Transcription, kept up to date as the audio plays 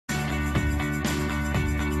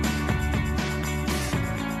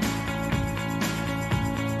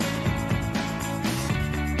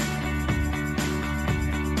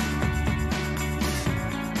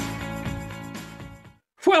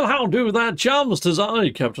Well, how do there, chums? 'Tis I,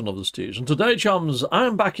 Captain of the Steeds, and today, chums, I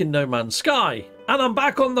am back in No Man's Sky, and I'm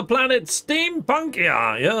back on the planet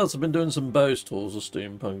Steampunkia. Yes, I've been doing some base tours of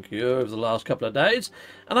Steampunkia over the last couple of days,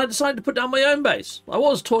 and I decided to put down my own base. I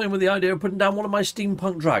was toying with the idea of putting down one of my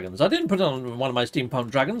steampunk dragons. I didn't put on one of my steampunk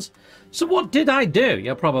dragons. So what did I do?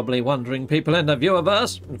 You're probably wondering, people in the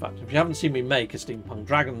viewerverse. In fact, if you haven't seen me make a steampunk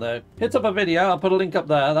dragon, though, hit up a video. I'll put a link up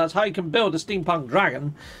there. That's how you can build a steampunk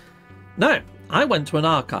dragon. No, I went to an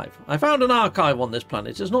archive. I found an archive on this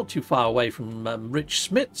planet. It's not too far away from Rich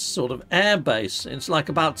Smith's sort of air base. It's like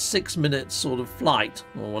about 6 minutes sort of flight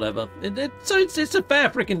or whatever. So it's a fair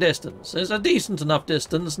freaking distance. It's a decent enough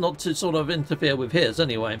distance not to sort of interfere with his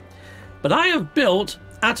anyway. But I have built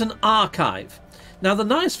at an archive. Now the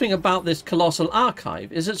nice thing about this colossal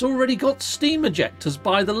archive is it's already got steam ejectors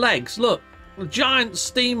by the legs. Look. Giant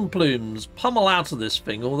steam plumes pummel out of this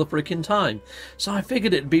thing all the freaking time. So I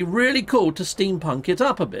figured it'd be really cool to steampunk it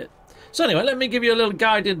up a bit. So anyway, let me give you a little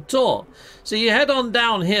guided tour. So you head on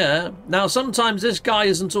down here. Now sometimes this guy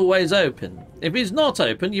isn't always open. If he's not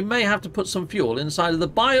open, you may have to put some fuel inside of the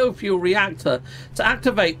biofuel reactor to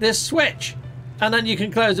activate this switch. And then you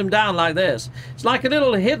can close him down like this. It's like a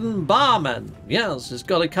little hidden barman. Yes, it's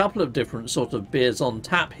got a couple of different sort of beers on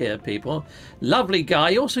tap here, people. Lovely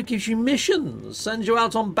guy. He also gives you missions, sends you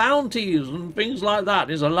out on bounties and things like that.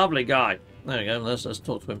 He's a lovely guy. There we go. Let's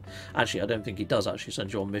talk to him. Actually, I don't think he does actually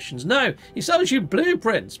send you on missions. No, he sells you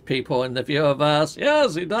blueprints, people in the viewerverse.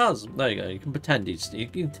 Yes, he does. There you go. You can pretend he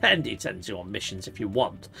sends you on missions if you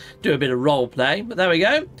want. Do a bit of role play. But there we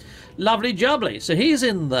go. Lovely jubbly. So he's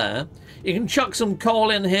in there. You can chuck some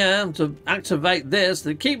coal in here to activate this.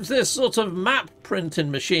 That keeps this sort of map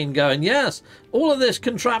printing machine going. Yes, all of this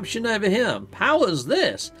contraption over here powers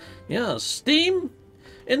this. Yes, steam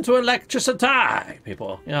into electricity,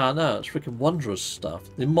 people. Yeah, I know, it's freaking wondrous stuff.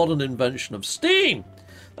 The modern invention of steam.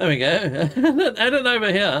 There we go. And then over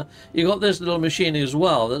here, you got this little machine as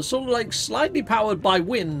well that's sort of like slightly powered by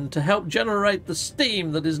wind to help generate the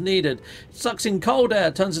steam that is needed. It sucks in cold air,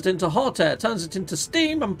 turns it into hot air, turns it into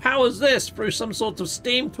steam, and powers this through some sort of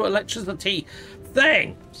steam to electricity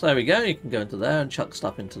thing. So there we go. You can go into there and chuck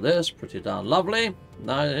stuff into this. Pretty darn lovely.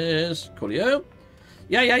 Nice. Coolio.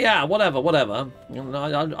 Yeah, whatever.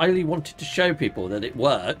 I only wanted to show people that it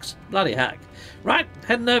works. Bloody heck. Right,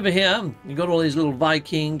 heading over here. You've got all these little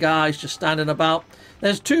Viking guys just standing about.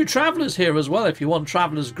 There's two travellers here as well if you want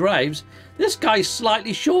travellers' graves. This guy's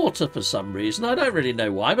slightly shorter for some reason. I don't really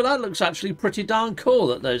know why, but that looks actually pretty darn cool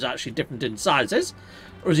that there's actually different in sizes.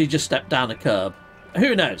 Or has he just stepped down a curb?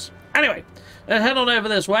 Who knows? Anyway, let's head on over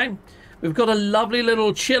this way. We've got a lovely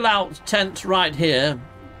little chill-out tent right here.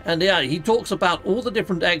 And yeah, he talks about all the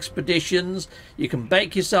different expeditions. You can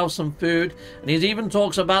bake yourself some food. And he even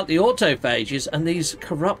talks about the autophages and these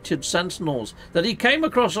corrupted sentinels that he came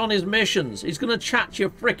across on his missions. He's going to chat your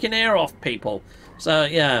frickin' ear off, people. So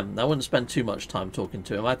yeah, I wouldn't spend too much time talking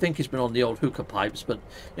to him. I think he's been on the old hookah pipes, but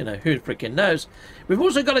you know, who frickin' knows. We've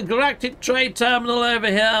also got a galactic trade terminal over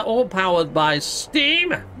here, all powered by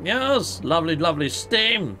steam. Yes, lovely, lovely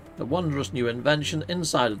steam. The wondrous new invention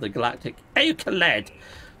inside of the galactic Euclid.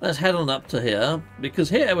 Let's head on up to here, because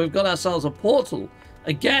here we've got ourselves a portal.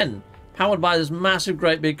 Again, powered by this massive,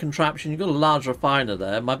 great big contraption. You've got a large refiner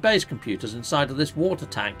there. My base computer's inside of this water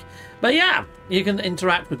tank. But yeah, you can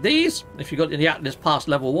interact with these. If you've got the Atlas past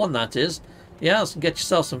level 1, that is. Yes, and get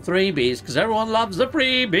yourself some freebies, because everyone loves a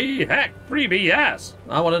freebie. Heck, freebie, yes.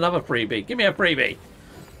 I want another freebie. Give me a freebie.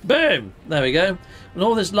 Boom! There we go. And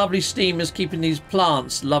all this lovely steam is keeping these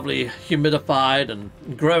plants lovely humidified and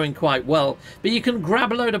growing quite well. But you can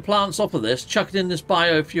grab a load of plants off of this, chuck it in this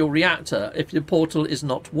biofuel reactor if your portal is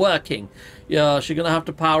not working. Yes, you're going to have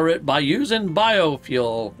to power it by using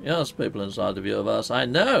biofuel. Yes, people inside the viewerverse, I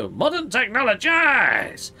know. Modern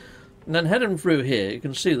technologies! And then heading through here, you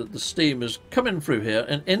can see that the steam is coming through here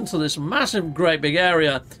and into this massive, great big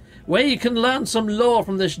area where you can learn some lore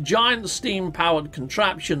from this giant steam-powered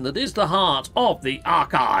contraption that is the heart of the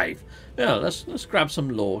archive. Yeah, let's grab some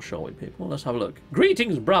lore, shall we, people? Let's have a look.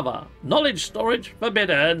 Greetings, brother. Knowledge storage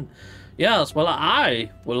forbidden. Yes, well,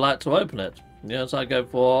 I would like to open it. Yes, I go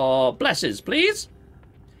for blesses, please.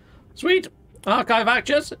 Sweet. Archive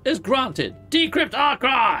access is granted. Decrypt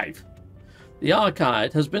archive. The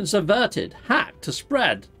archive has been subverted, hacked to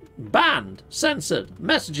spread, banned, censored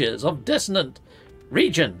messages of dissonant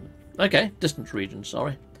region. Okay, distant region,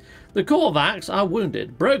 sorry. The Korvax are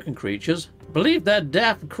wounded, broken creatures, believe their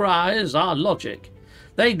death cries are logic.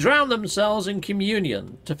 They drown themselves in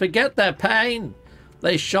communion. To forget their pain,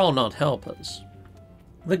 they shall not help us.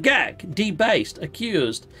 The Gek, debased,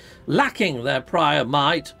 accused, lacking their prior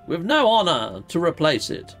might, with no honour to replace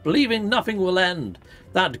it, believing nothing will end.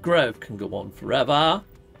 That growth can go on forever.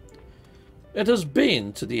 It has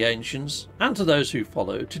been to the ancients, and to those who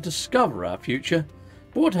follow, to discover our future.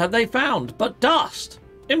 But what had they found but dust?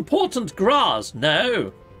 Important grass?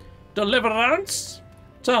 No. Deliverance?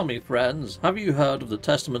 Tell me, friends, have you heard of the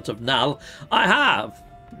testament of Nal? I have.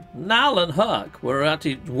 Nal and Herc were at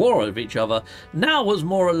war with each other. Nal was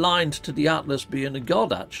more aligned to the Atlas being a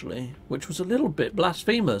god, actually, which was a little bit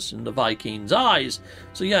blasphemous in the Vikings' eyes.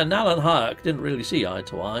 So yeah, Nal and Herc didn't really see eye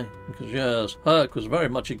to eye, because yes, Herc was very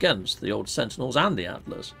much against the old Sentinels and the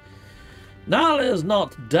Atlas. Nal is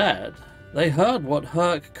not dead. They heard what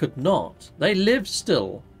Herc could not. They live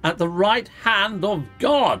still, at the right hand of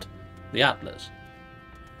God, the Atlas.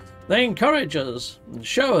 They encourage us and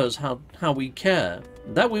show us how we care,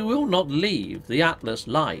 that we will not leave the Atlas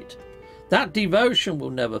light. That devotion will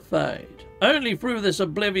never fade. Only through this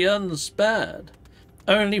oblivion spared.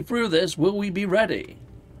 Only through this will we be ready.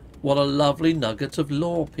 What a lovely nugget of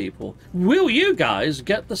lore, people. Will you guys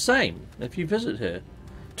get the same if you visit here?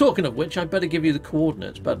 Talking of which, I'd better give you the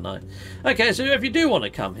coordinates, better I? Okay, so if you do want to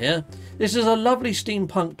come here, this is a lovely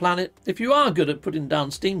steampunk planet. If you are good at putting down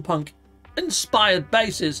steampunk inspired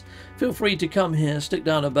bases, feel free to come here, stick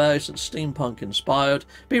down a base that's steampunk inspired,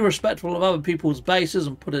 be respectful of other people's bases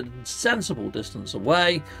and put it a sensible distance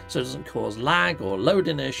away so it doesn't cause lag or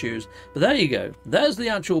loading issues. But there you go, there's the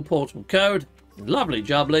actual portal code. Lovely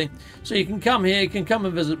jubbly. So you can come here, you can come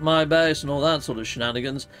and visit my base and all that sort of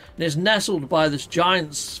shenanigans. And it's nestled by this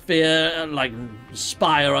giant sphere, like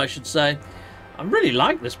spire I should say. I really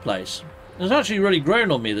like this place. It's actually really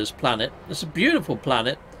grown on me, this planet. It's a beautiful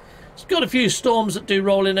planet. It's got a few storms that do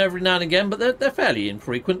roll in every now and again, but they're fairly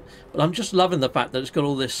infrequent. But I'm just loving the fact that it's got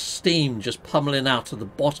all this steam just pummeling out of the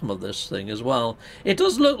bottom of this thing as well. It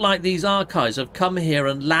does look like these archives have come here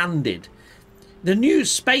and landed. The new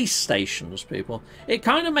space stations, people, it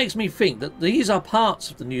kind of makes me think that these are parts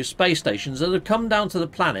of the new space stations that have come down to the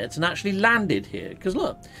planet and actually landed here. Because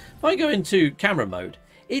look, if I go into camera mode,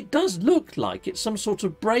 it does look like it's some sort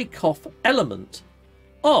of break-off element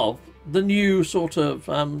of the new sort of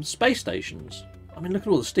space stations. I mean, look at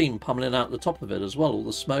all the steam pummeling out the top of it as well, all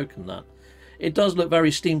the smoke and that. It does look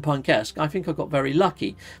very steampunk-esque. I think I got very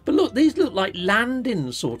lucky. But look, these look like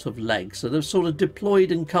landing sort of legs that have sort of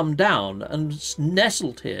deployed and come down and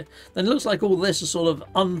nestled here. Then it looks like all this is sort of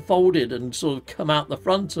unfolded and sort of come out the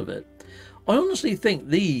front of it. I honestly think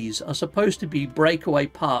these are supposed to be breakaway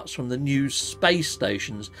parts from the new space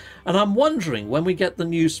stations, and I'm wondering when we get the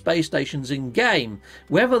new space stations in game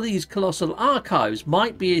whether these colossal archives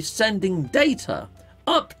might be sending data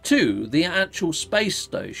up to the actual space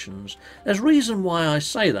stations. There's reason why I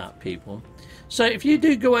say that, people. So if you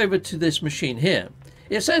do go over to this machine here,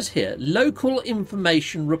 it says here local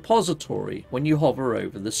information repository when you hover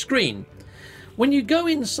over the screen. When you go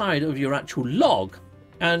inside of your actual log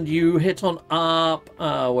and you hit on up,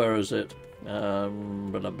 where is it?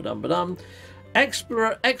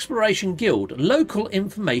 Exploration Guild, local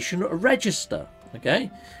information register.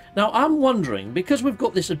 Okay. Now I'm wondering, because we've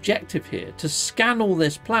got this objective here to scan all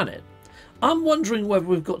this planet, I'm wondering whether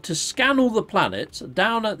we've got to scan all the planets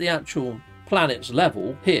down at the actual planet's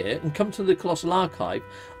level here and come to the Colossal Archive,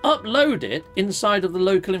 upload it inside of the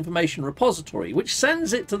local information repository, which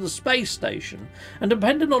sends it to the space station, and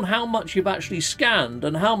depending on how much you've actually scanned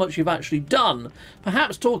and how much you've actually done,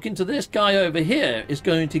 perhaps talking to this guy over here is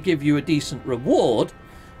going to give you a decent reward.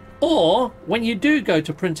 Or, when you do go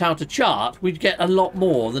to print out a chart, we'd get a lot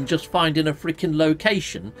more than just finding a freaking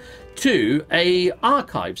location to a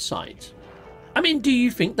archive site. I mean, do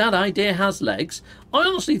you think that idea has legs? I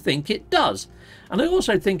honestly think it does. And I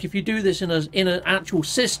also think if you do this in an actual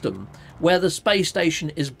system where the space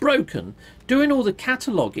station is broken, doing all the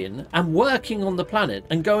cataloguing and working on the planet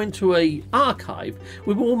and going to a archive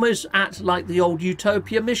would almost act like the old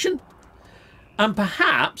Utopia mission. And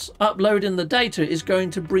perhaps uploading the data is going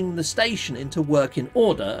to bring the station into working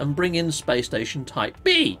order and bring in Space Station Type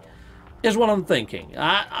B, is what I'm thinking.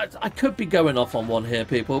 I could be going off on one here,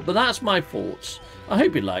 people, but that's my thoughts. I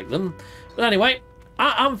hope you like them. But anyway,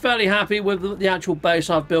 I'm fairly happy with the actual base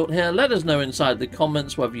I've built here. Let us know inside the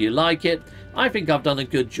comments whether you like it. I think I've done a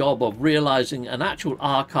good job of realising an actual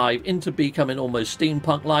archive into becoming almost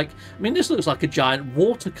steampunk-like. I mean, this looks like a giant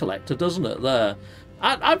water collector, doesn't it, there?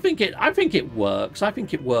 I think it works. I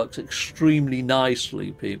think it works extremely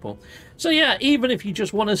nicely, people. So yeah, even if you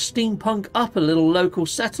just want to steampunk up a little local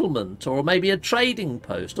settlement or maybe a trading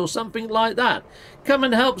post or something like that, come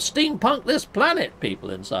and help steampunk this planet, people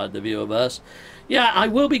inside the viewerverse. Yeah, I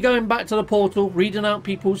will be going back to the portal, reading out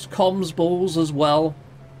people's comms balls as well.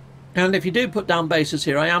 And if you do put down bases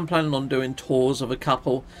here, I am planning on doing tours of a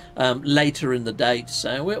couple later in the date.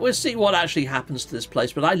 So we'll see what actually happens to this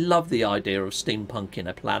place. But I love the idea of steampunking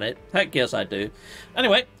a planet. Heck yes, I do.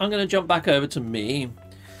 Anyway, I'm going to jump back over to me.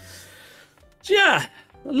 So yeah,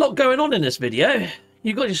 a lot going on in this video.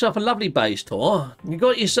 You got yourself a lovely base tour. You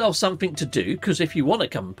got yourself something to do, because if you want to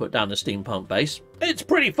come and put down a steampunk base, it's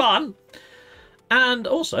pretty fun. And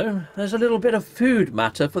also, there's a little bit of food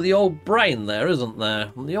matter for the old brain there, isn't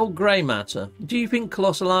there? The old grey matter. Do you think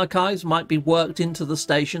Colossal Archives might be worked into the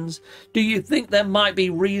stations? Do you think there might be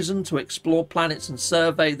reason to explore planets and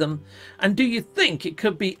survey them? And do you think it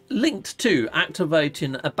could be linked to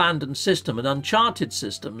activating abandoned system and uncharted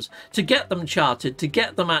systems to get them charted, to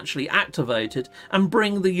get them actually activated and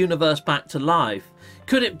bring the universe back to life?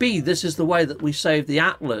 Could it be this is the way that we save the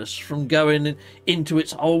Atlas from going into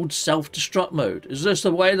its old self-destruct mode? Is this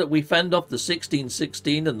the way that we fend off the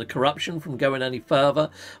 1616 and the corruption from going any further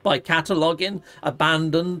by cataloguing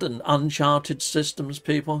abandoned and uncharted systems,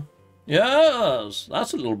 people? Yes,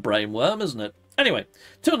 that's a little brainworm, isn't it? Anyway,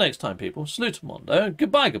 till next time, people, salute Mondo,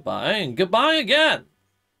 goodbye, and goodbye again.